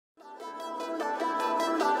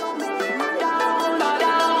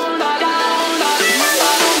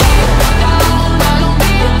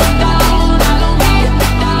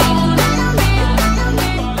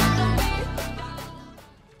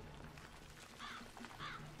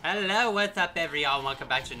Hello, what's up everyone? Welcome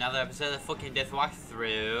back to another episode of the fucking Death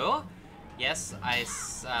Walkthrough. Yes, I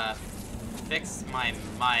fixed my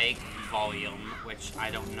mic volume, which I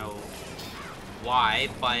don't know why,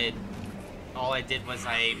 but all I did was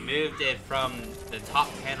I moved it from the top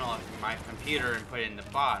panel of my computer and put it in the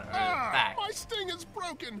bottom, or back. My sting is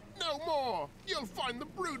broken! No more! You'll find the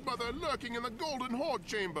brood mother lurking in the golden hoard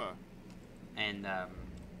chamber. And,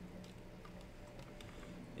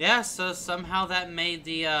 yeah, so somehow that made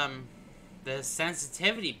the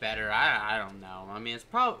sensitivity better. I don't know. I mean, it's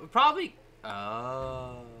probably,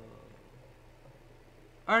 oh.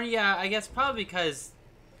 Or, yeah, I guess probably because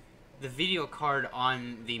the video card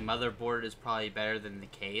on the motherboard is probably better than the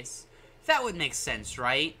case. That would make sense,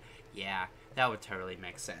 right? Yeah, that would totally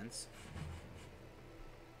make sense.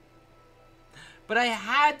 But I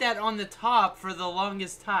had that on the top for the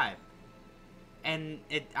longest time. And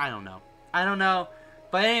I don't know.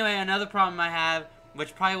 But anyway, another problem I have,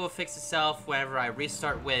 which probably will fix itself whenever I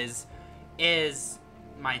restart Wiz, is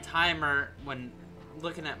my timer when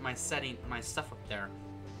looking at my stuff up there.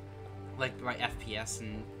 Like my FPS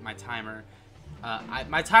and my timer.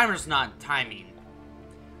 My timer's not timing.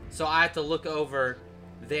 So I have to look over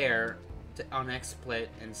there on XSplit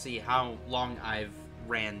and see how long I've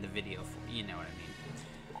ran the video for. You know what I mean.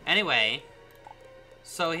 Anyway,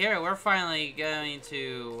 so here we're finally going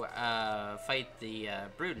to fight the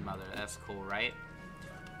brood mother. That's cool, right?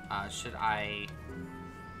 Should I...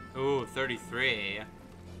 Ooh, 33.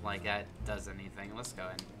 Like that does anything. Let's go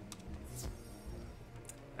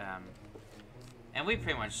in. And we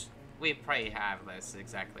probably have this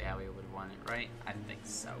exactly how we would want it, right? I think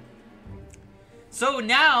so. So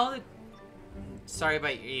now, sorry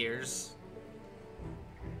about your ears.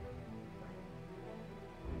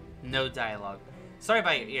 No dialogue. Sorry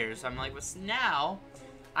about your ears. I'm like, but now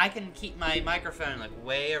I can keep my microphone like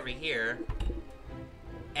way over here,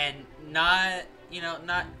 and I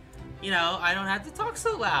don't have to talk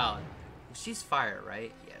so loud. She's fire,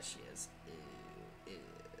 right? Yeah, she is.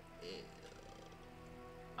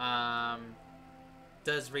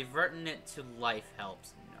 Does reverting it to life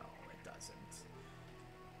helps? No, it doesn't.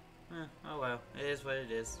 Oh well, it is what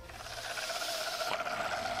it is.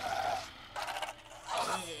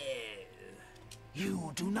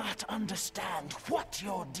 You do not understand what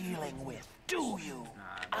you're dealing with, do you?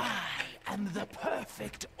 I am the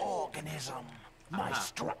perfect organism. My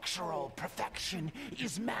structural perfection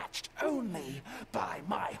is matched only by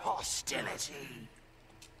my hostility.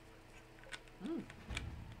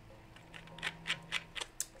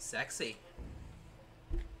 Sexy.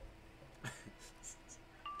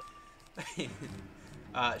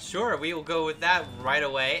 Sure, we will go with that right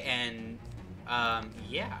away, and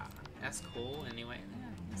yeah, that's cool. Anyway, yeah,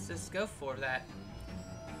 let's just go for that.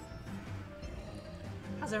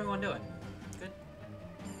 How's everyone doing? Good.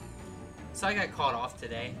 So I got caught off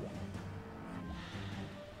today.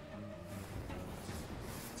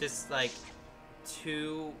 Just like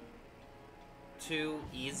too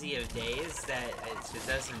easy of days that it just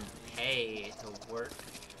doesn't pay to work.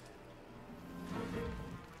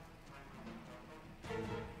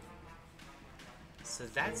 So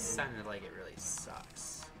that sounded like it really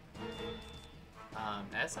sucks.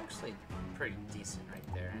 That's actually pretty decent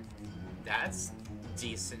right there. That's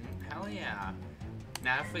decent. Hell yeah.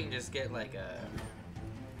 Now if we can just get like a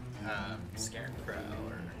scarecrow,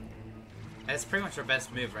 or that's pretty much our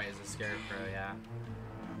best move, right? Is a scarecrow, yeah.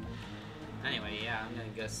 Anyway, yeah, I'm gonna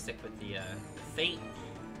go stick with the feint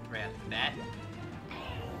right at the bat.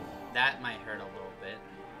 That might hurt a little bit.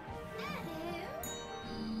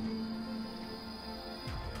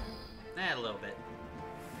 A little bit.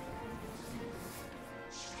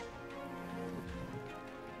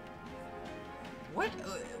 What?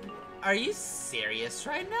 Are you serious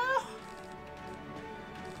right now?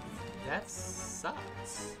 That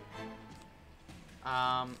sucks.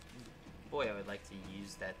 Boy, I would like to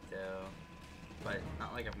use that though, but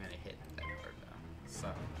not like I'm gonna hit that hard though.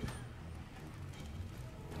 So.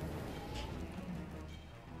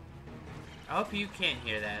 I hope you can't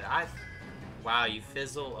hear that. Wow, you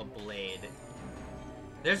fizzle a blade.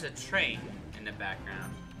 There's a train in the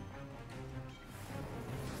background.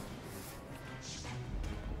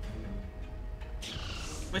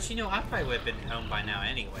 But you know, I probably would have been home by now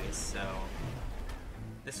anyway, so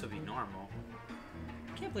this would be normal.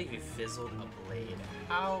 I can't believe you fizzled a blade.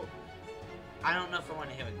 How? I don't know if I want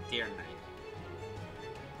to hit a deer knight.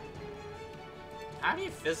 How do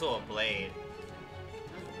you fizzle a blade?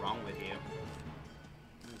 What's wrong with you?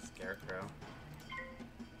 Scarecrow.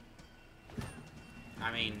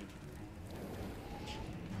 I mean,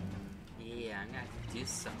 yeah, I'm gonna have to do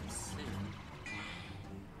something soon.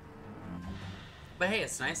 But hey,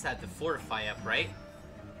 it's nice to have the fortify up, right?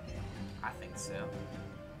 I think so.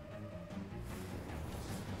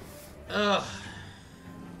 Ugh.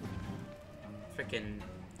 Freaking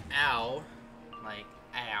ow. Like,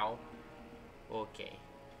 ow. Okay.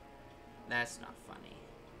 That's not funny.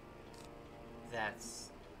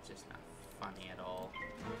 That's just not funny at all.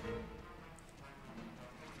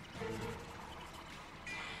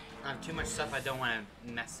 I have too much stuff I don't want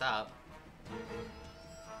to mess up.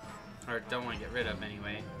 Or don't want to get rid of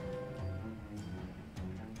anyway.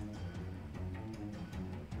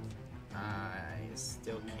 I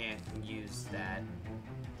still can't use that.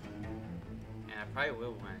 And I probably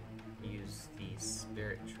will want to use these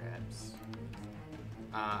spirit traps.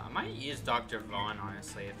 I might use Dr. Vaughn,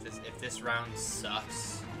 honestly, if this round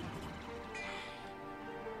sucks.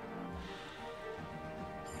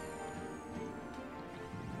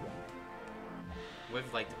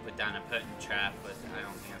 Would like to put down a potent trap, but I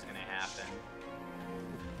don't think that's gonna happen.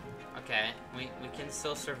 Okay, we can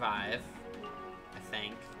still survive. I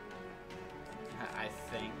think.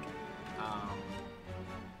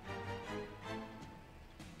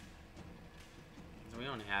 We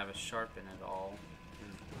don't have a sharpen at all.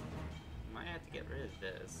 Might have to get rid of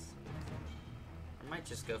this. I might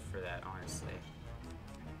just go for that, honestly.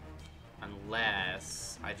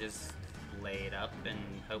 Unless I just lay it up and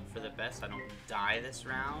hope for the best. I don't die this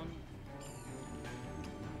round.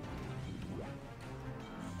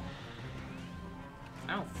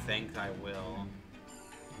 I don't think I will.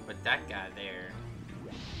 But that guy there.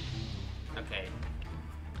 Okay.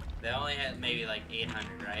 They only had maybe like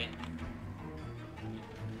 800, right?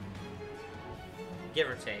 Give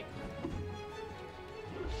or take.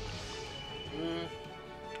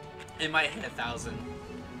 It might hit 1,000.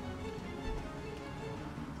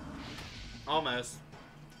 Almost.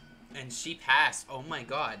 And she passed. Oh my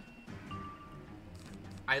god.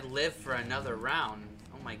 I live for another round.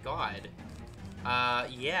 Oh my god.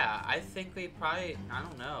 Yeah, I think we probably, I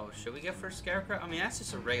don't know. Should we go for a Scarecrow? I mean, that's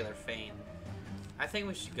just a regular feint. I think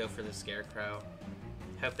we should go for the Scarecrow.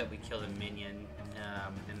 Hope that we kill the minion.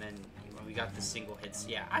 And then when we got the single hits,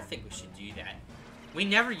 yeah, I think we should do that. We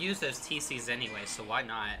never use those TCs anyway, so why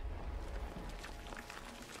not?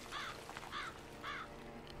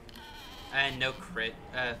 And no crit.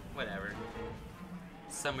 Whatever.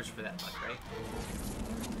 So much for that luck, right?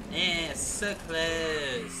 Yeah, so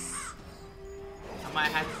close.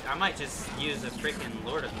 I might just use a freaking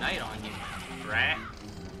Lord of Night on you, right?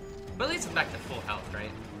 But at least I'm back to full health,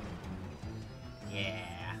 right?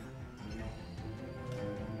 Yeah.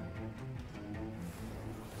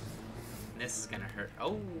 This is gonna hurt.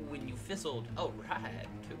 Oh, when you fizzled. Oh, right.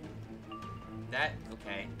 Cool. That,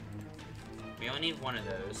 okay. We only need one of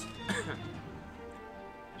those.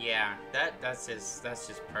 Yeah, that's just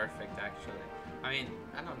perfect, actually. I mean,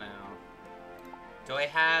 I don't know. Do I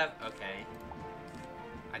have, okay.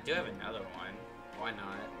 I do have another one. Why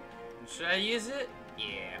not? Should I use it?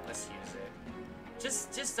 Yeah, let's use it.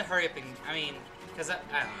 Just to hurry up and, I mean, because I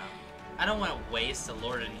don't know. I don't want to waste a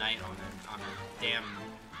Lord of Night on a damn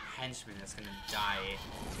henchman that's gonna die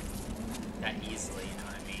that easily, you know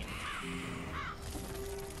what I mean?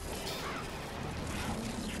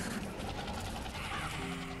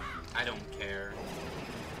 I don't care.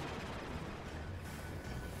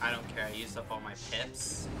 I don't care. I used up all my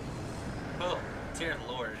pips. Oh, dear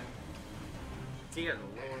Lord. Dear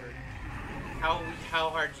Lord. How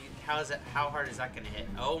hard is that gonna hit?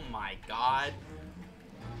 Oh my god.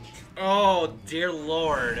 Oh, dear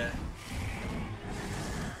Lord.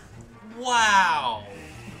 Wow.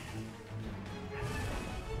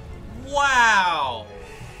 Wow.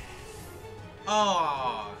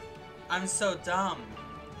 Oh, I'm so dumb.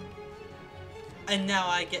 And now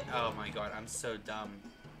I get, oh my god, I'm so dumb.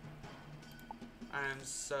 I'm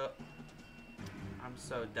so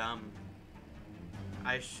dumb.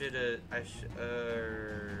 I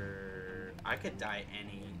could die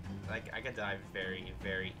I could die very,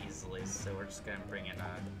 very easily, so we're just gonna bring in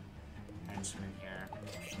a henchman here.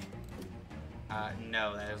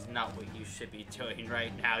 No, that is not what you should be doing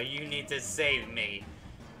right now. You need to save me.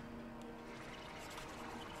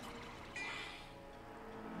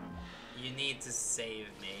 You need to save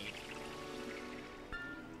me.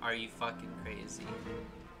 Are you fucking crazy?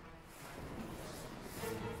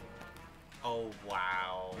 Oh,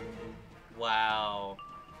 wow. Wow.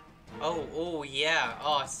 Oh, yeah,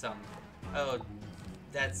 awesome. Oh,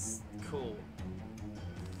 that's cool.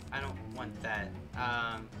 I don't want that.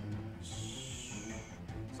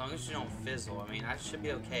 As long as you don't fizzle, I mean, I should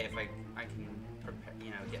be okay if I can prepare,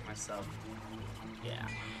 you know, get myself, yeah.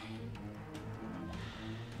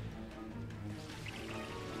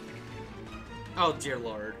 Oh, dear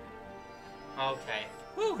Lord. Okay.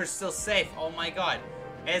 Whew, we're still safe. Oh my god.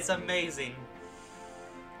 It's amazing.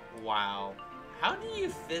 Wow. How do you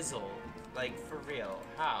fizzle? Like, for real.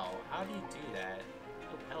 How? How do you do that?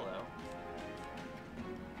 Oh, hello.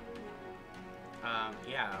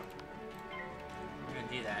 Yeah. I'm gonna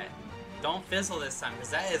do that. Don't fizzle this time,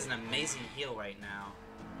 because that is an amazing heal right now.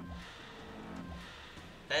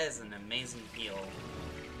 That is an amazing heal.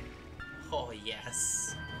 Oh,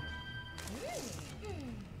 yes.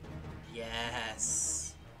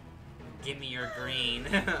 Yes. Give me your green.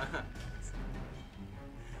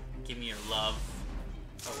 Give me your love.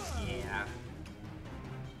 Oh, yeah.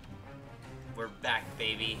 We're back,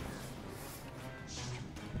 baby.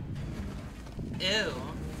 Ew.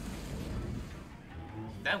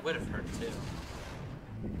 That would have hurt, too.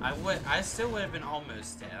 I still would have been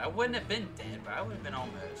almost dead. I wouldn't have been dead, but I would have been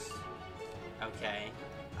almost. Okay.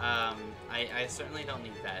 I certainly don't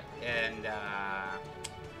need that. And,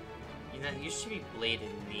 you know, you should be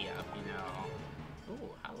blading me up, you know.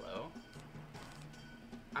 Ooh, hello.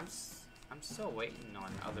 I'm still waiting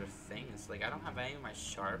on other things. Like, I don't have any of my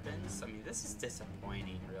sharpens. I mean, this is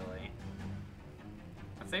disappointing, really.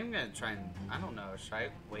 I think I'm gonna try and, I don't know, should I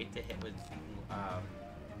wait to hit with,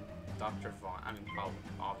 Dr. Vaughn? I mean, probably,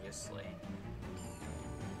 obviously.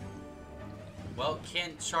 Well,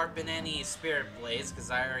 can't sharpen any spirit blades because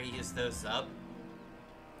I already used those up.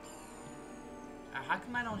 How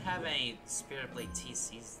come I don't have any spirit blade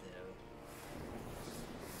TCs though?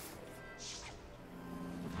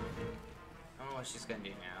 I don't know what she's gonna do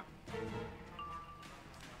now.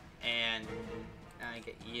 And I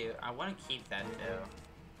get you. I want to keep that though.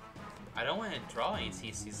 I don't want to draw any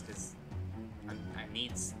TCs because I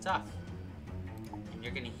need stuff. And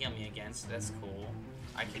you're gonna heal me again, so that's cool.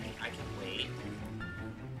 I can wait.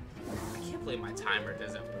 I can't believe my timer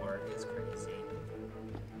doesn't work. It's crazy.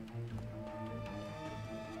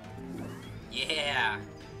 Yeah.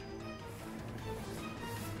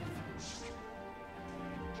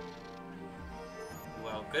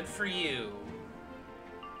 Well, good for you.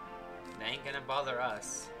 That ain't gonna bother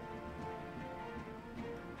us.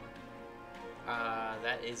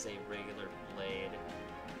 That is a regular blade.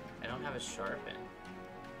 I don't have a sharpen.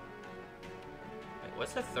 Wait,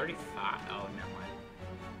 what's a 35? Oh, never mind.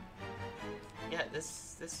 Yeah,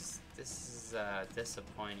 this is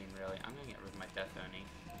disappointing, really. I'm gonna get rid of my Death Oni.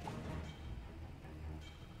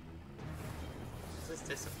 This is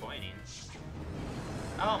disappointing.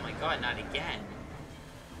 Oh my god, not again.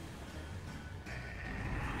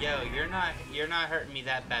 Yo, you're not hurting me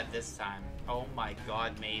that bad this time. Oh my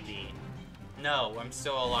god, maybe. No, I'm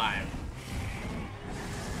still alive.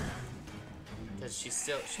 Cause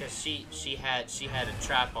she had a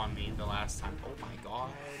trap on me the last time. Oh my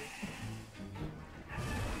god.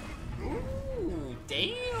 Ooh,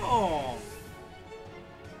 damn.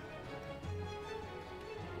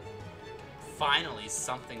 Finally,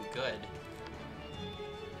 something good.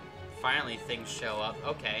 Finally, things show up.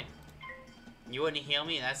 Okay. You wouldn't heal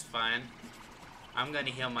me? That's fine. I'm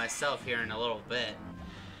gonna heal myself here in a little bit.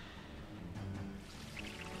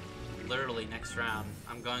 Literally next round.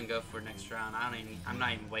 I'm going to go for next round. I'm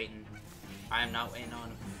not even waiting. I am not waiting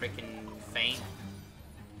on a freaking feint.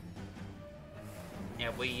 Yeah,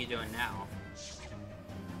 what are you doing now?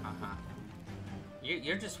 Uh-huh.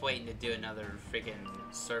 You're just waiting to do another freaking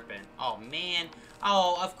serpent. Oh, man.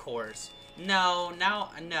 Oh, of course. No, no,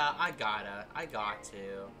 I got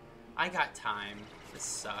to. I got time. This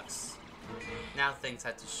sucks. Now things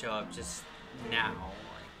have to show up just now.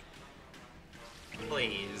 Like,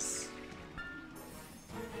 please.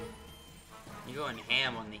 You're going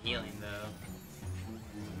ham on the healing, though.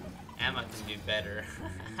 Emma can do better.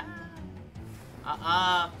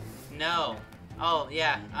 No. Oh,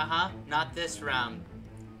 yeah, not this round.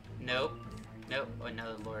 Nope. Nope,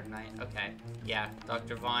 another Lord Knight. Okay. Yeah,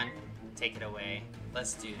 Dr. Vaughn, take it away.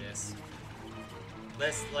 Let's do this.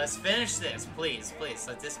 Let's finish this, please.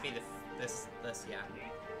 Let this be the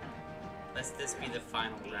Let this be the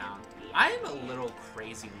final round. I am a little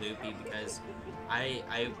crazy loopy because I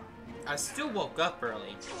still woke up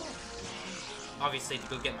early. Obviously to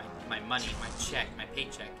go get my money, my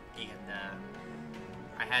paycheck, and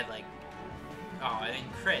I had like, oh, I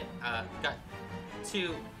didn't crit. Got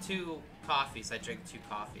two coffees. I drank 2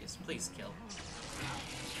 coffees. Please kill.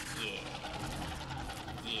 Yeah.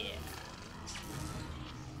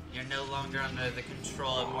 You're no longer under the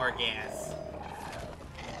control of Morgath.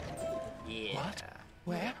 Yeah. What?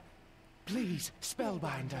 Where? Please,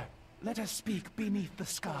 Spellbinder, let us speak beneath the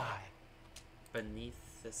sky. Beneath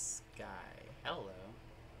the sky. Hello.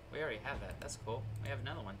 We already have that. That's cool. We have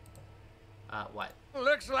another one. What?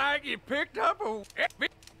 Looks like you picked up a...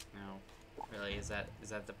 No. Really? Is that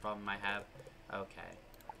the problem I have? Okay.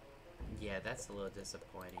 Yeah, that's a little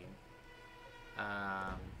disappointing.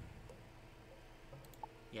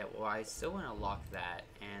 Yeah, well, I still want to lock that,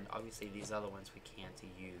 and obviously these other ones we can't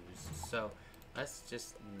use. So, let's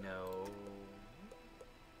just know...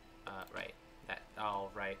 right. That, oh,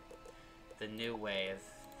 right. The new way of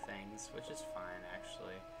things, which is fine,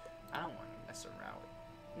 actually. I don't want to mess around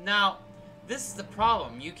with... Now, this is the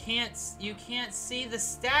problem. You can't see the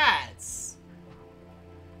stats!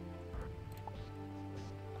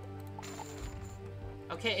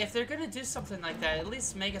 Okay, if they're gonna do something like that, at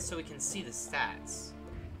least make it so we can see the stats.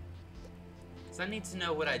 Because I need to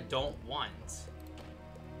know what I don't want.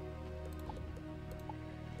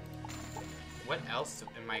 What else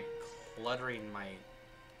am I cluttering my...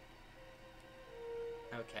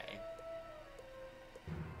 Okay.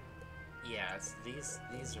 Yeah, it's these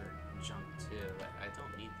are junk too. I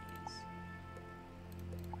don't need these.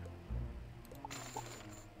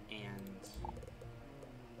 And...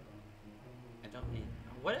 I don't need...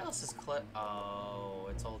 What else is oh,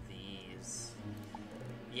 it's all these.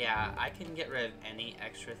 Yeah, I can get rid of any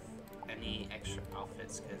extra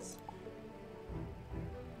outfits, because...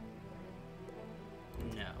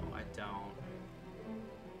 No, I don't.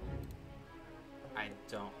 I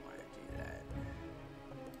don't want to do that.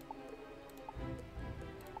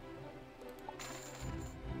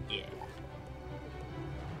 Yeah.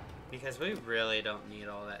 Because we really don't need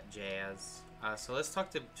all that jazz. So let's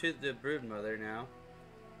talk to the broodmother now.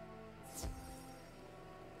 See,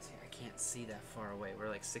 I can't see that far away. We're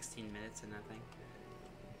like 16 minutes and nothing.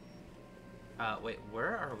 Wait,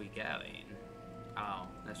 where are we going? Oh,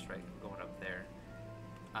 that's right, we're going up there.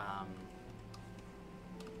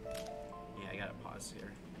 Yeah, I gotta pause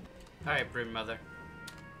here. Alright, broodmother.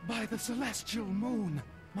 By the celestial moon,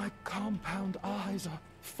 my compound eyes are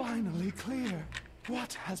finally clear.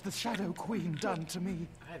 What has the Shadow Queen done to me?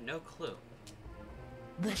 I have no clue.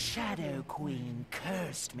 The Shadow Queen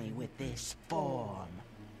cursed me with this form,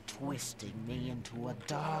 twisting me into a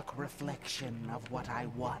dark reflection of what I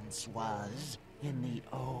once was in the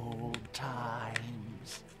old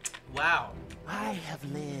times. Wow. I have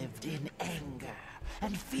lived in anger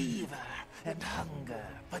and fever and hunger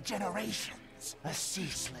for generations. A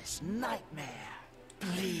ceaseless nightmare.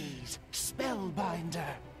 Please,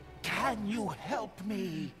 Spellbinder, can you help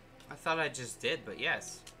me? I thought I just did, but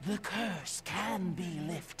yes. The curse can be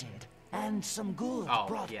lifted, and some good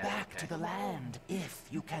brought back to the land if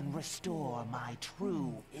you can restore my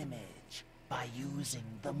true image by using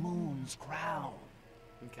the moon's crown.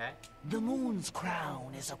 Okay. The moon's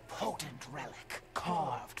crown is a potent relic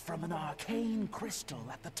carved from an arcane crystal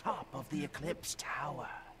at the top of the Eclipse Tower.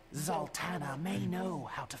 Zoltana may know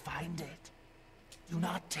how to find it. Do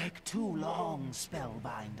not take too long,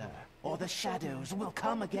 Spellbinder, or the shadows will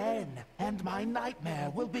come again, and my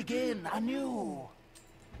nightmare will begin anew.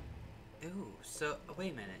 Ooh, so,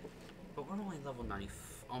 wait a minute. But we're only level 90,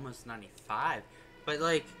 almost 95. But,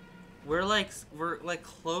 like, we're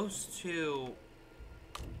close to...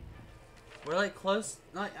 We're, like, close...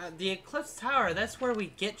 the Eclipse Tower, that's where we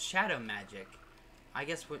get shadow magic. I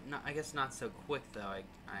guess not so quick, though, I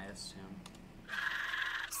assume.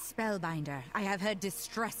 Spellbinder, I have heard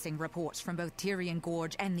distressing reports from both Tyrian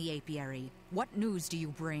Gorge and the Apiary. What news do you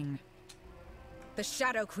bring? The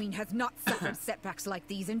Shadow Queen has not suffered setbacks like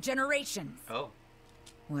these in generations. Oh.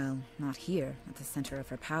 Well, not here, at the center of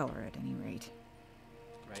her power, at any rate.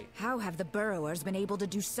 Right. How have the Burrowers been able to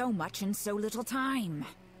do so much in so little time?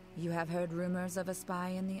 You have heard rumors of a spy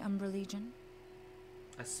in the Umbra Legion?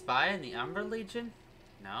 A spy in the Umbra Legion?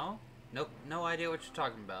 No? Nope, no idea what you're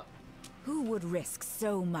talking about. Who would risk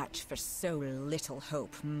so much for so little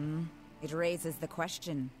hope, hmm? It raises the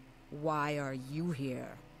question, why are you here?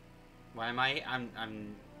 Why am I?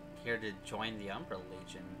 I'm here to join the Umbra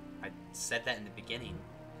Legion. I said that in the beginning.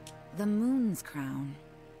 The Moon's Crown.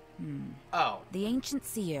 Oh. The ancient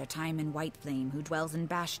seer Timon Whiteflame who dwells in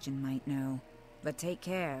Bastion might know. But take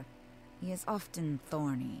care. He is often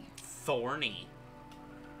thorny. Thorny.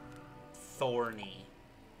 Thorny.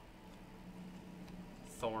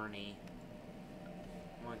 Thorny.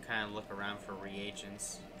 I want to kind of look around for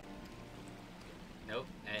reagents. Nope,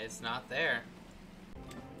 it's not there.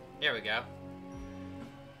 Here we go.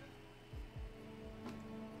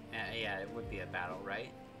 Yeah, it would be a battle,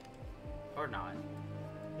 right? Or not?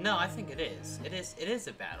 No, I think it is. It is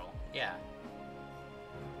a battle. Yeah.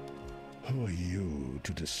 Who are you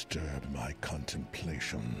to disturb my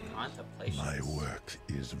contemplation? Contemplation. My work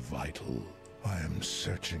is vital. I am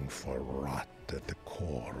searching for rot at the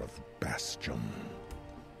core of Bastion.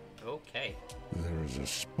 Okay. There is a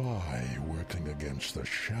spy working against the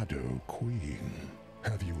Shadow Queen.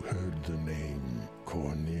 Have you heard the name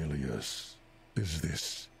Cornelius? Is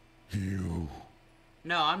this you?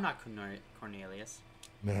 No, I'm not Cornelius.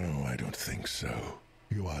 No, I don't think so.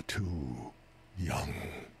 You are too young,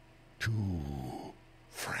 too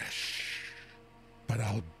fresh. But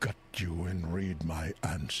I'll gut you and read my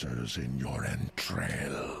answers in your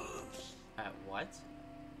entrails. What?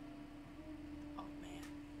 Oh, man.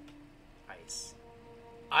 Ice.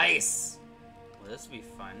 Ice! Well, this will be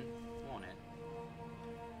fun, won't it?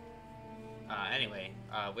 Anyway,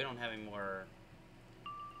 we don't have any more...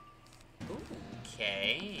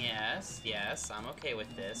 Okay, yes, I'm okay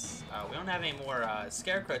with this. We don't have any more,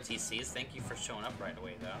 Scarecrow TCs. Thank you for showing up right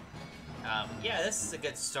away, though. Yeah, this is a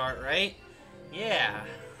good start, right? Yeah.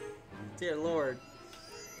 Dear Lord.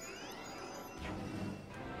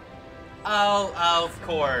 Oh, of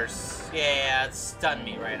course. Yeah, it stunned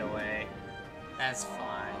me right away. That's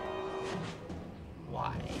fine.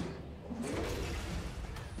 Why?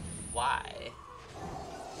 Why?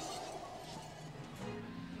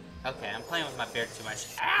 Okay, I'm playing with my beard too much.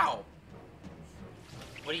 Ow!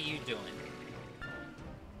 What are you doing?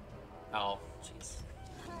 Oh, jeez.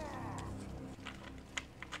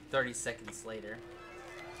 30 seconds later.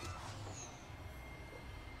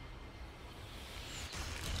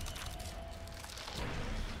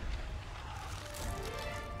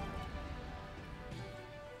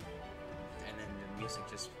 And then the music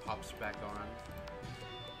just pops back on.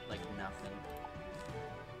 Like nothing.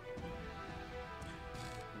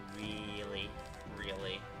 Really.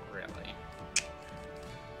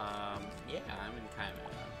 Yeah, I'm in kind of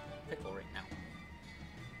a pickle right now.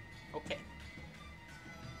 Okay.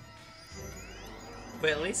 But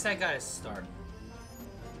at least I got a start.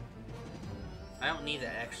 I don't need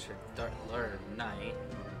that extra Lord of Night.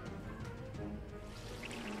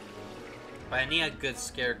 But I need a good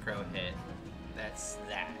Scarecrow hit. That's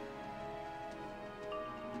that.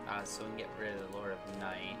 So we can get rid of the Lord of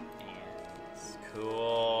Night. And it's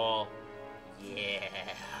cool. Yeah.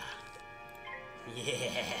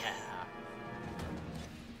 Yeah.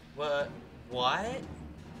 What? What?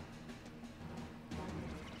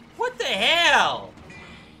 What the hell?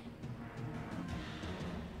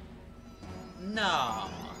 No.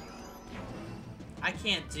 I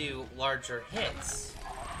can't do larger hits.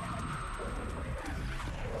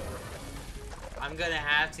 I'm gonna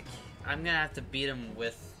have to beat him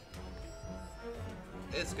with...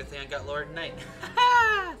 It's a good thing I got Lord Knight.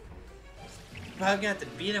 But I'm gonna have to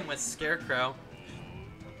beat him with Scarecrow.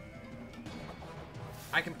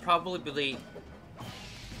 I can probably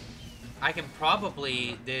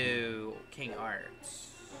do King Arts.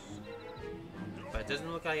 But it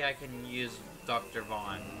doesn't look like I can use Dr.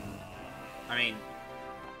 Vaughn. I mean,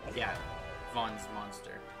 yeah, Vaughn's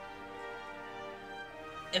monster.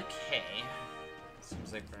 Okay.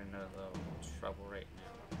 Seems like we're in a little trouble right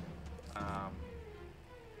now.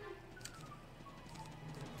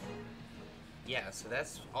 Yeah, so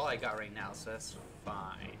that's all I got right now, so that's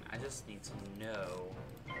fine. I just need to know.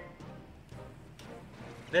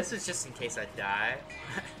 This is just in case I die.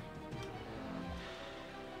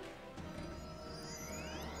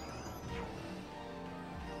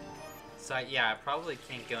 So, yeah, I probably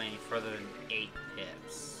can't go any further than 8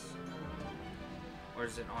 pips. Or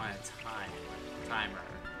is it on a timer?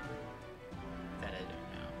 That I don't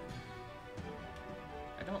know.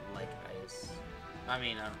 I don't like ice. I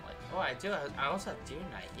mean, I don't like... Oh, I do. I also have Deer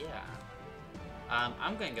Knight, yeah.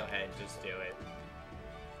 I'm gonna go ahead and just do it.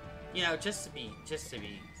 You know, just to be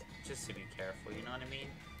careful, you know what I mean?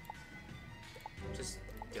 Just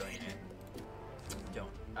doing it. Don't.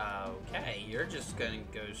 Okay, you're just gonna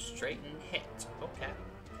go straight and hit. Okay.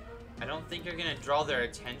 I don't think you're gonna draw their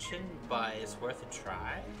attention, but it's worth a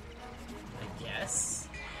try. I guess.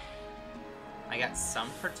 I got some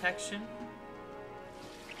protection.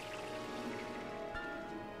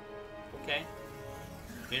 Okay.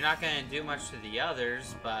 You're not gonna do much to the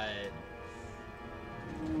others, but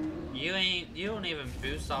you don't even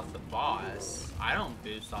boost off the boss. I don't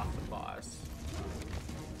boost off the boss.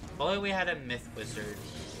 If only we had a Myth Wizard.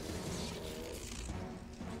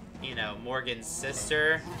 You know, Morgan's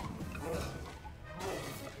sister.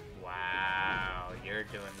 Wow, you're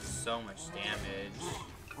doing so much damage.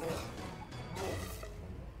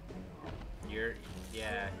 You're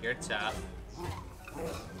tough.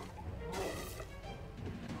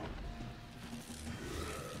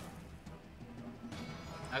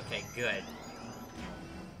 Okay, good.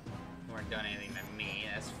 You weren't doing anything to me,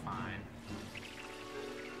 that's fine.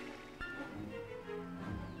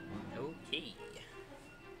 Okay.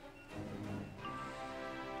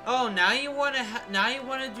 Oh, now you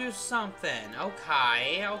wanna do something.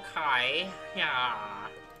 Okay, yeah.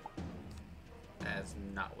 That's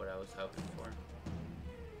hoping for.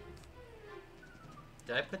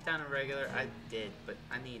 Did I put down a regular? I did, but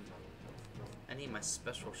I need my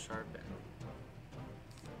special sharpen.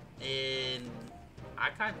 And I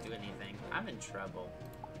can't do anything. I'm in trouble.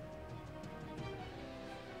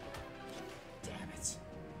 Damn it.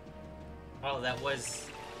 Oh, that was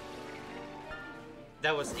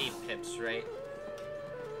 8 pips, right?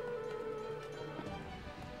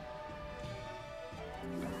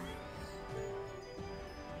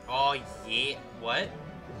 Oh yeah, what?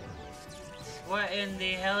 What in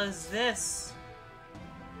the hell is this?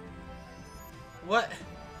 What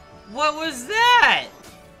was that?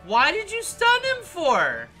 Why did you stun him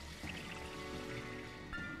for?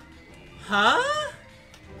 Huh?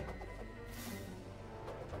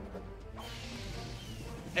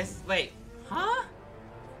 Wait, huh?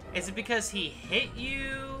 Is it because he hit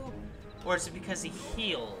you? Or is it because he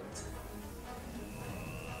healed?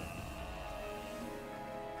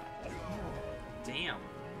 Damn.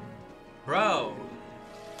 Bro.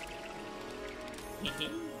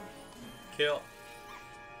 Kill.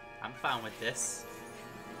 I'm fine with this.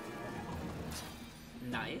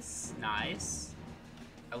 Nice, nice.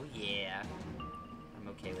 Oh yeah. I'm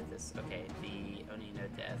okay with this. Okay, the only no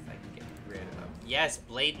death I can get rid of. Yes,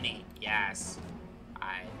 blade me. Yes.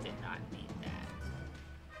 I did not need that.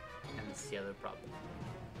 And that's the other problem.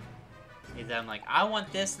 Is that I'm like, I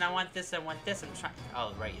want this, and I want this, and I want this. I'm trying.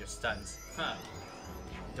 Oh, right, you're stuns. Huh.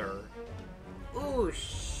 Durr. Ooh,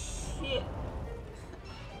 shit.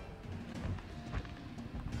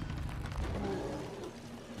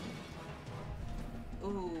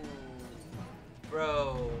 Ooh.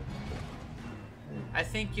 Bro. I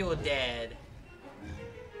think you're dead.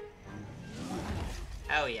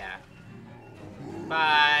 Oh, yeah.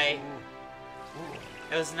 Bye.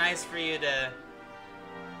 It was nice for you to...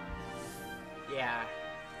 Yeah.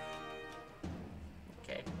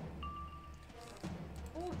 Okay.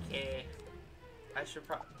 Okay. I should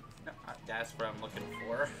probably... No, that's what I'm looking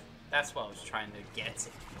for. That's what I was trying to get.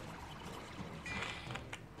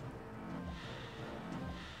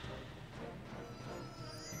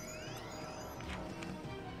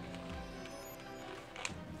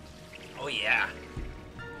 Oh yeah.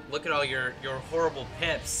 Look at all your horrible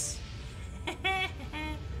pips. Okay.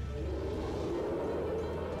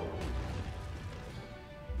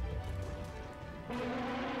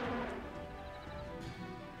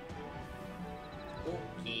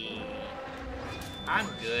 I'm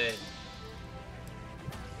good.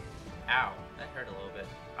 Ow, that hurt a little bit.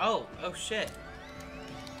 Oh shit.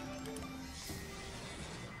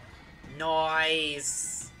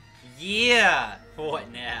 Nice. Yeah.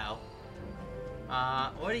 What now?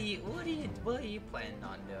 What are you planning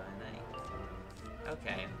on doing?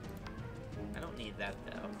 Okay. I don't need that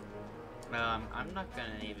though. I'm not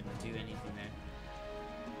gonna even do anything there.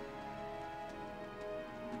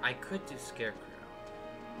 I could do Scarecrow.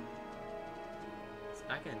 It's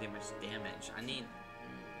not gonna do much damage.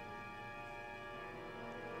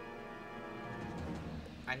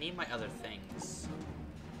 I need my other things.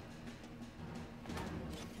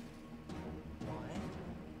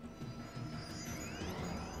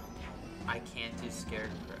 I can't do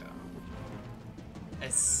Scarecrow.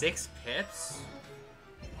 At 6 pips?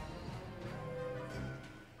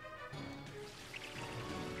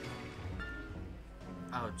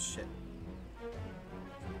 Oh shit.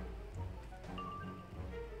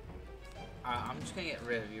 I'm just gonna get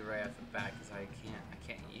rid of you right off the bat because I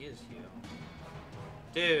can't use you.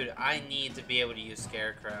 Dude, I need to be able to use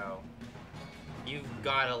Scarecrow. You've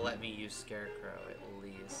gotta let me use Scarecrow at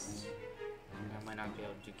least. I might not be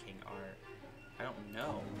able to do King Art. I don't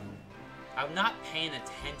know. I'm not paying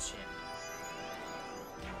attention.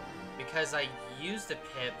 Because I used the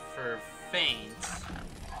pip for feint.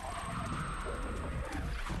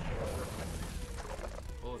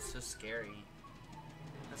 Oh, it's so scary.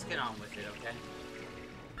 Let's get on with it, okay?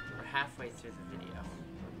 We're halfway through the video.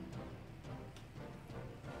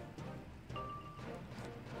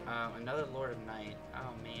 Another Lord of Night.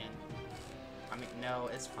 Oh, man. I mean, no,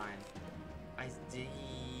 it's fine.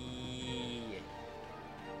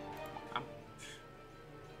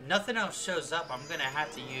 Nothing else shows up. I'm gonna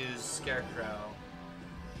have to use Scarecrow.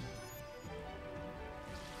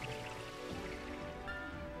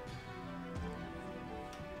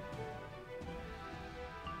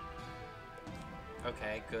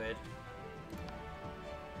 Okay, good.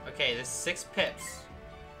 Okay, there's 6 pips.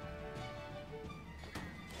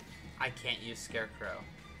 I can't use Scarecrow.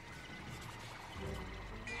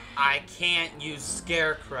 I can't use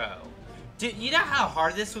Scarecrow. Dude, you know how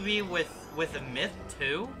hard this would be with a myth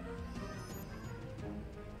too?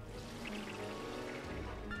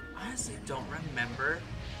 I honestly don't remember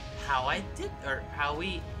how I did, or how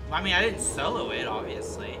we, I mean, I didn't solo it,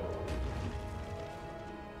 obviously.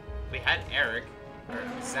 We had Eric, or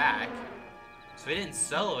Zach, so we didn't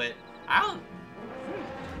solo it. I don't...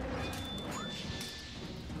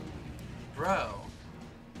 Bro.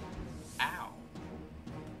 Ow.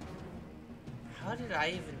 How did I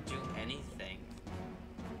even do anything?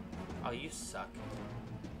 Oh, you suck.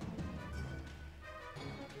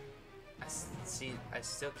 See, I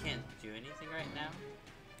still can't do anything right now.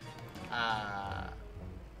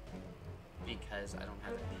 Because I don't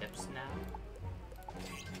have the pips now.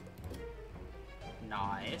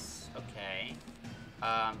 Nice. Okay.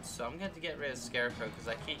 So I'm going to have to get rid of Scarecrow because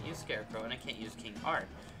I can't use Scarecrow and I can't use King Art.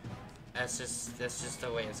 That's just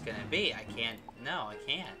the way it's gonna be. I can't. No, I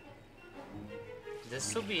can't.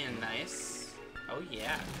 This will be a nice. Oh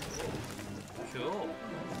yeah. Cool.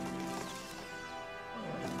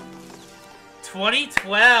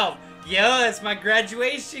 2012. Yo, it's my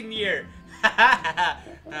graduation year.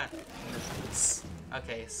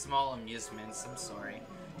 Okay, small amusements. I'm sorry.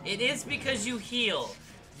 It is because you heal.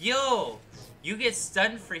 Yo, you get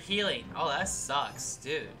stunned for healing. Oh, that sucks,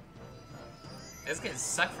 dude. It's gonna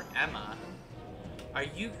suck for Emma. Are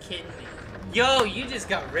you kidding me? Yo, you just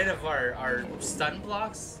got rid of our stun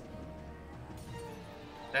blocks?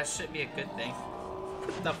 That should be a good thing.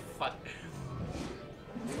 What the fuck?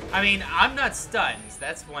 I mean, I'm not stunned.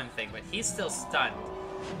 That's one thing, but he's still stunned.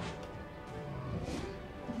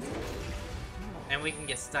 And we can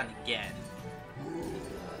get stunned again.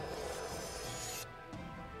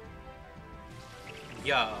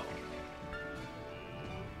 Yo.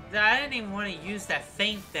 I didn't even want to use that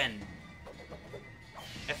feint then.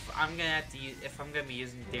 If I'm gonna have to use, if I'm gonna be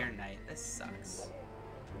using Dare Knight, this sucks.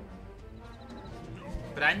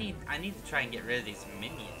 But I need to try and get rid of these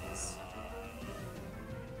minions.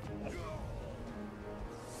 I'm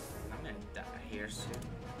gonna die here soon.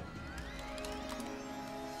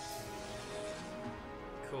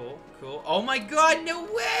 Cool, cool. Oh my god, no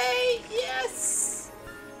way! Yes!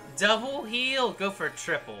 Double heal. Go for a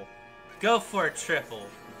triple. Go for a triple.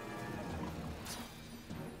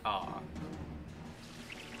 Aw.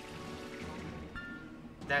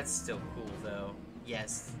 That's still cool, though.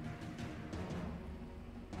 Yes.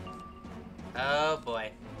 Oh,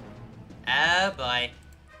 boy. Oh, boy.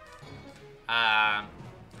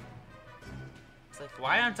 It's like,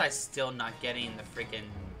 why aren't I still not getting the freaking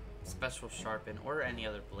special sharpen or any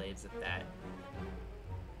other blades at that?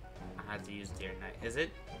 I have to use Deer Knight. Is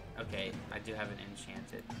it? Okay, I do have it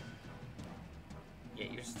enchanted. Yeah,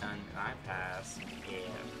 you're stunned, and I pass. Yeah.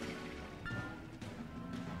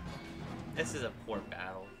 This is a poor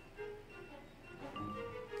battle.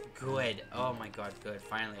 Good. Oh my god, good.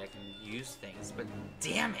 Finally, I can use things, but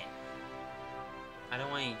damn it! I don't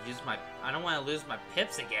want to use my. I don't want to lose my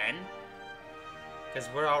pips again, because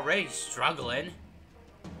we're already struggling.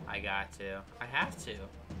 I got to. I have to.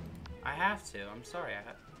 I have to. I'm sorry.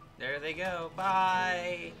 There they go.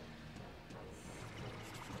 Bye.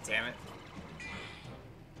 Damn it.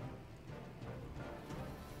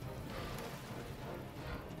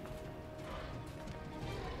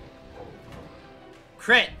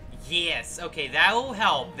 Crit! Yes! Okay, that will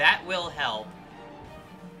help. That will help.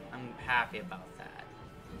 I'm happy about that.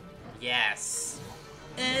 Yes!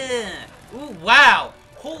 Ooh, wow!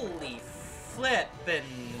 Holy flippin'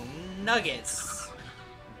 nuggets!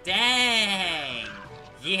 Dang!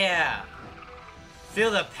 Yeah! Feel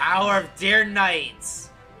the power of Dear Knights!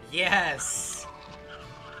 Yes!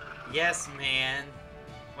 Yes, man.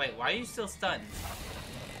 Wait, why are you still stunned?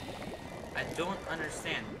 I don't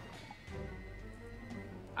understand.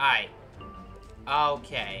 Alright.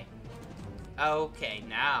 Okay. Okay,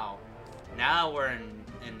 now we're in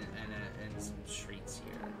some streets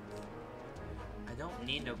here. I don't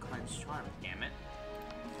need no cleanse charm, damn it.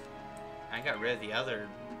 I got rid of the other.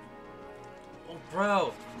 Oh,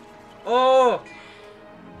 bro. Oh!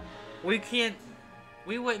 We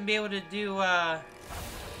wouldn't be able to do, man,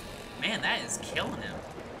 that is killing him.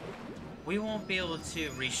 We won't be able to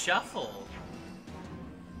reshuffle.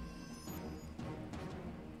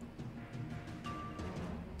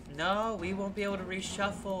 No, we won't be able to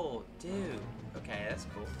reshuffle. Dude. Okay, that's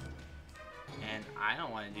cool. And I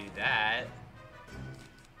don't want to do that.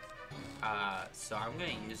 So I'm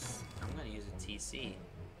gonna use a TC.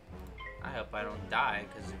 I hope I don't die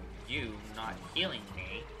because of you not healing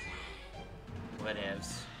me.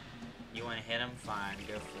 Whatevs. You want to hit him? Fine,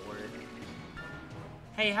 go forward.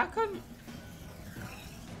 Hey, how come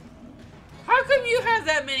you have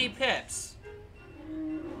that many pips?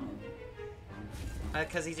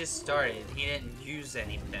 Because he just started. He didn't use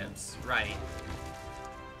any pips. Right.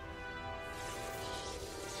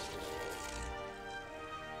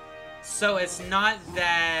 So it's not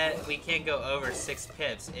that we can't go over 6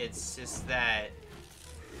 pips, it's just that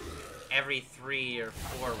every 3 or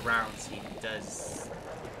 4 rounds he does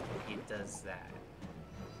that.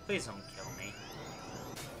 Please don't kill me.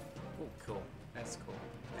 Oh, cool. That's cool.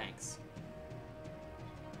 Thanks.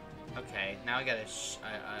 Okay, now I got a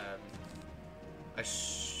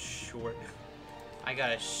short. I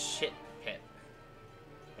got a shit pip,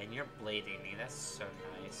 and you're blading me. That's so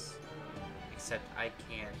nice. Except I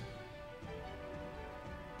can't.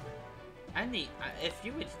 I need. If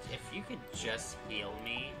you could just heal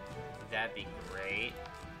me, that'd be great.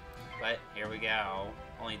 But here we go.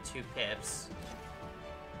 Only 2 pips.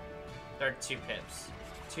 There are 2 pips.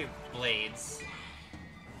 2 blades.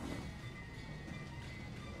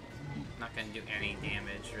 Not gonna do any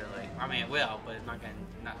damage, really. I mean, it will, but it's not gonna.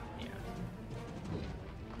 Not. Yeah.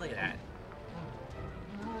 Look at that.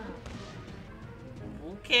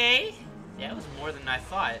 Okay. Yeah, it was more than I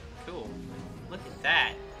thought. Cool. Look at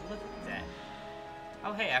that. Look at that.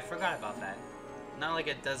 Oh, hey, I forgot about that. Not like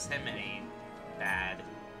it does him any bad.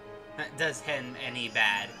 Does him any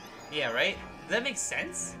bad. Yeah, right? Does that make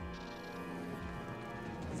sense?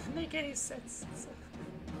 Does that make any sense?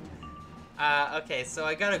 Okay, so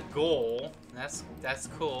I got a goal. That's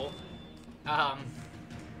cool.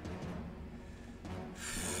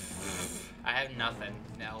 I have nothing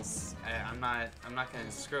else. I'm not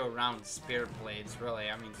gonna screw around with spirit blades, really.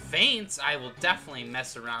 I mean, feints I will definitely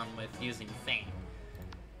mess around with using feint,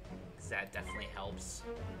 'cause that definitely helps.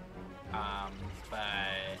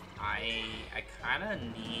 But I kind of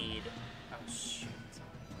need. Oh shoot!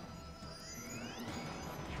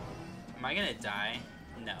 Am I gonna die?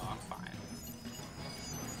 No, I'm fine.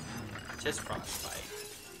 Just frostbite.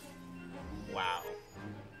 Wow.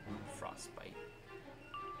 Frostbite.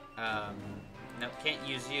 No, can't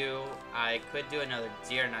use you. I could do another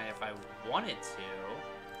deer knight if I wanted to.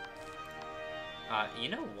 You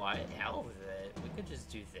know what? Hell with it. We could just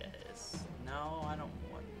do this. No, I don't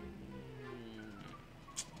want...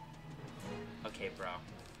 Okay, bro.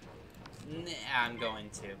 Nah, I'm going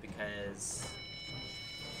to, because...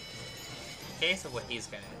 in case of what he's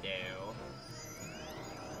gonna do...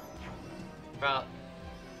 Bro...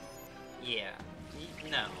 Yeah.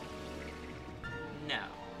 No. No.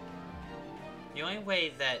 The only way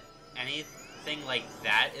that anything like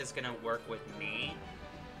that is gonna work with me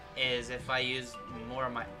is if I use more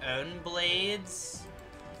of my own blades.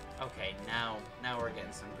 Okay, now we're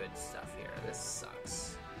getting some good stuff here. This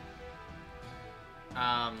sucks.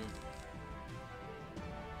 Now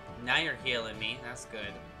you're healing me. That's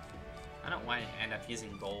good. I don't want to end up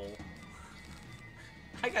using gold.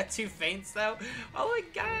 I got 2 feints though. Oh my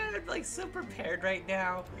god, I'm like so prepared right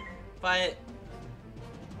now. But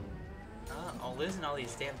I'm losing all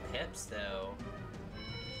these damn pips though.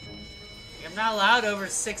 I'm not allowed over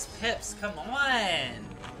 6 pips. Come on.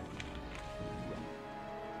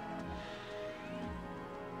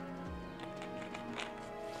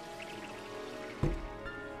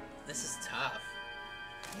 This is tough.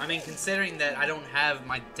 I mean, considering that I don't have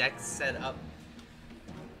my deck set up.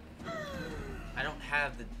 I don't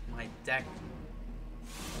have my deck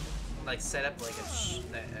like set up like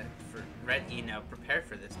for ready, you know, prepared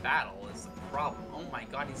for this battle is the problem. Oh my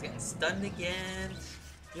god, he's getting stunned again.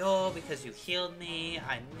 Yo, because you healed me.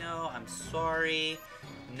 I know, I'm sorry.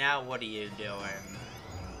 Now what are you doing?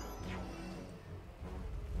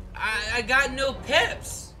 I got no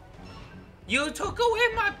pips. You took away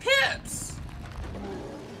my pips.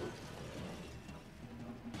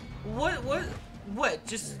 What?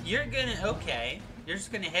 Just, you're gonna, okay. You're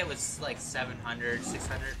just gonna hit with like 700,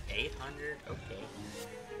 600, 800, okay.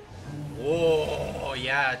 Whoa,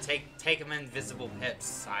 yeah, take them invisible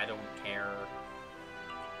pips. I don't care.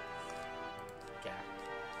 Yeah.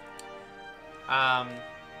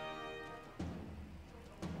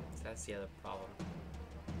 So that's the other problem.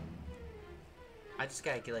 I just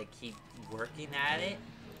gotta like keep working at it.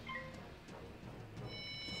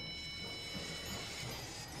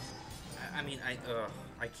 I mean, I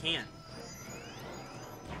can't.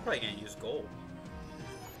 I'm probably gonna use gold.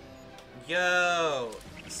 Yo,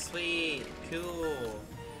 sweet, cool.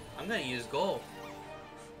 I'm gonna use gold.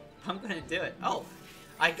 I'm gonna do it. Oh,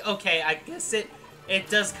 okay. I guess it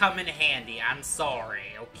does come in handy. I'm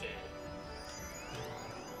sorry. Okay.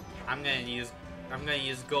 I'm gonna use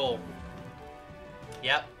gold.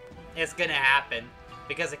 Yep, it's gonna happen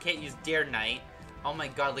because I can't use Deer Knight. Oh my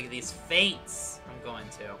god, look at these feints. I'm going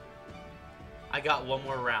to. I got one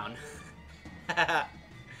more round.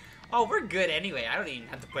 Oh, we're good anyway. I don't even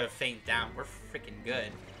have to put a feint down. We're freaking good.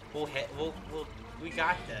 We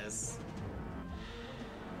got this.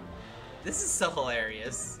 This is so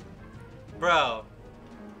hilarious. Bro.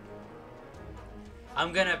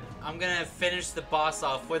 I'm gonna finish the boss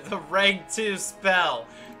off with a rank 2 spell.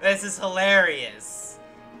 This is hilarious.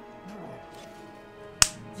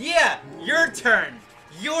 Yeah, your turn.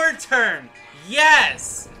 Your turn.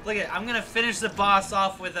 Yes. Look at, I'm gonna finish the boss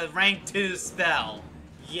off with a rank 2 spell.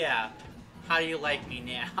 Yeah. How do you like me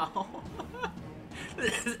now?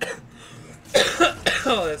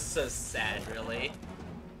 Oh, that's so sad, really.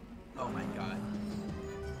 Oh my god.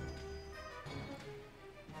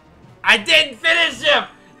 I didn't finish him!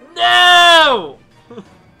 No!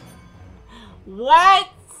 What?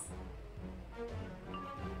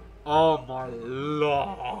 Oh my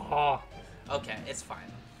lord. Okay, it's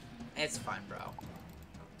fine. It's fine, bro.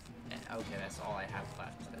 Okay, that's all I have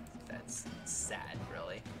left. That's sad,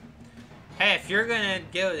 really. Hey, if you're gonna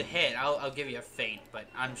give a hit, I'll give you a feint, but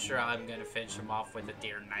I'm sure I'm gonna finish him off with a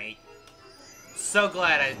Deer Knight. So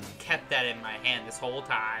glad I kept that in my hand this whole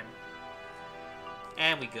time.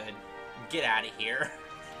 And we good. Get out of here.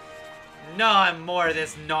 No more of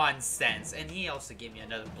this nonsense. And he also gave me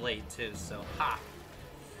another blade too, so ha.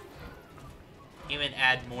 Even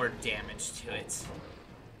add more damage to it.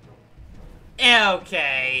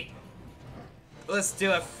 Okay. Let's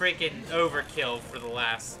do a freaking overkill for the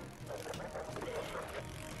last.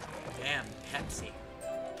 Damn, Pepsi.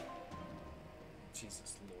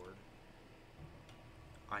 Jesus Lord.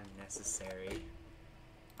 Unnecessary.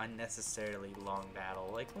 Unnecessarily long battle.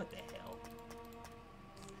 Like, what the hell?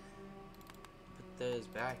 Put those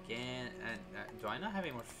back in. And do I not have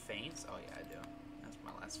any more feints? Oh, yeah, I do. That's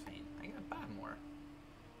my last feint. I gotta buy more.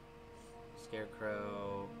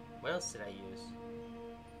 Scarecrow. What else did I use?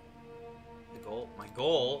 The goal. My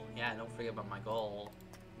goal. Yeah, don't forget about my goal.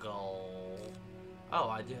 Goal. Oh,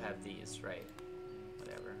 I do have these, right.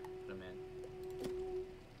 Whatever. Put them in.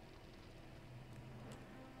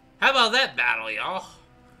 How about that battle, y'all?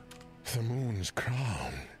 The moon's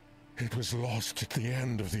crown. It was lost at the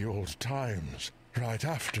end of the old times, right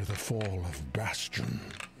after the fall of Bastion.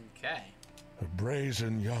 Okay. A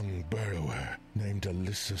brazen young burrower named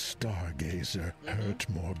Alyssa Stargazer hurt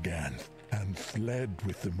Morganth and fled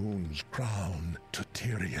with the moon's crown to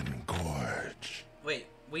Tyrian Gorge. Wait,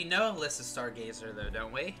 we know Alyssa Stargazer, though,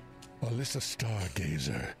 don't we? Alyssa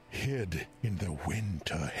Stargazer hid in the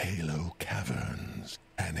Winter Halo Caverns,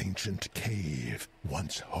 an ancient cave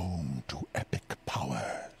once home to epic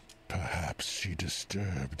power. Perhaps she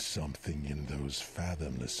disturbed something in those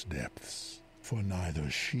fathomless depths, for neither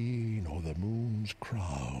she nor the moon's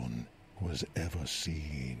crown was ever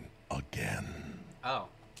seen again. Oh.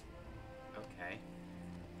 Okay.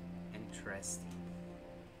 Interesting.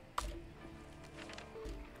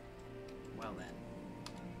 Well then.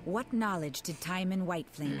 What knowledge did Timon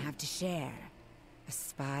Whiteflame have to share? A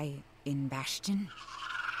spy in Bastion?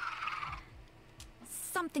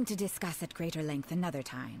 Something to discuss at greater length another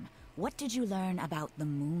time. What did you learn about the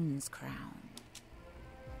Moon's Crown?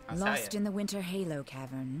 Lost in the Winter Halo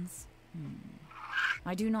Caverns?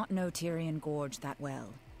 I do not know Tyrian Gorge that well.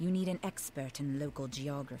 You need an expert in local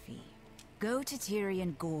geography. Go to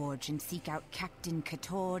Tyrian Gorge and seek out Captain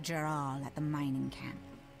Kator Jaral at the mining camp.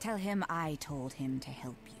 Tell him I told him to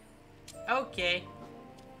help you. Okay.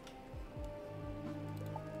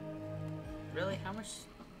 Really? How much?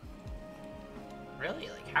 Really?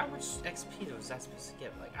 Like, how much XP was that supposed to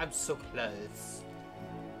give? Like, I'm so close.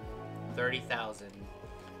 30,000.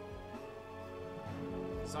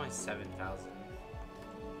 It's only 7,000.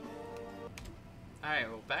 Alright,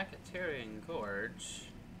 well, back at Tyrian Gorge.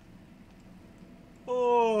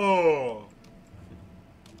 Oh!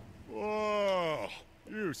 Whoa!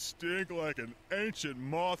 You stink like an ancient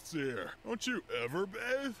moth's ear. Don't you ever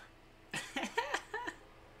bathe?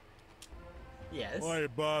 Yes. Why are you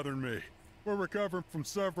bothering me? We're recovering from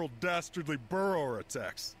several dastardly burrower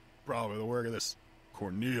attacks. Probably the work of this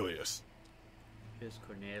Cornelius. Who's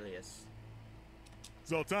Cornelius?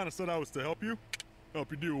 Zoltana said I was to help you?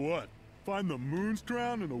 Help you do what? Find the Moon's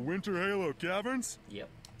Crown in the Winter Halo Caverns? Yep.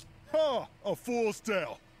 Ha! A fool's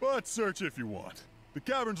tale. But search if you want. The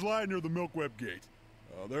caverns lie near the Milkweb Gate.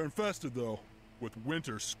 They're infested, though, with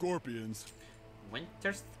winter scorpions.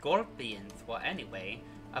 Winter scorpions. Well, anyway,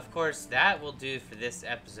 of course, that will do for this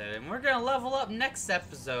episode. And we're going to level up next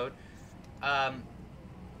episode.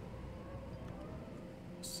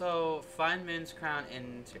 So, find Moon's Crown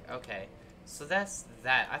in... Okay. So that's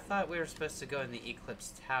that. I thought we were supposed to go in the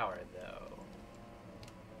Eclipse Tower, though.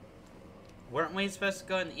 Weren't we supposed to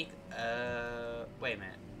go in the wait a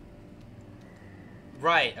minute.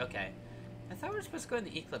 Right, okay. I thought we were supposed to go in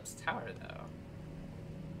the Eclipse Tower, though.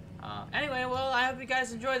 Anyway, well, I hope you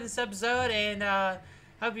guys enjoyed this episode, and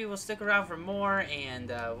hope you will stick around for more, and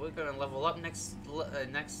we're going to level up next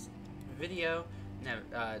video. no,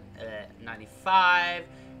 95,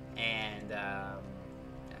 and that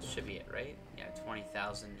should be it, right? Yeah,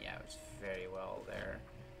 20,000. Yeah, it's very well there.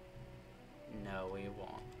 No, we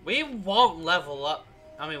won't. We won't level up.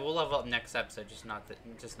 I mean, we'll level up next episode, just not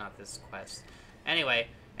this quest. Anyway,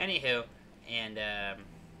 anywho, and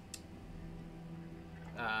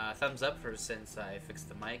thumbs up for since I fixed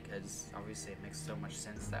the mic, because obviously it makes so much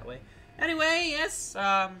sense that way. Anyway, yes,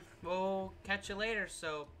 we'll catch you later.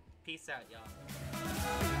 So, peace out, y'all.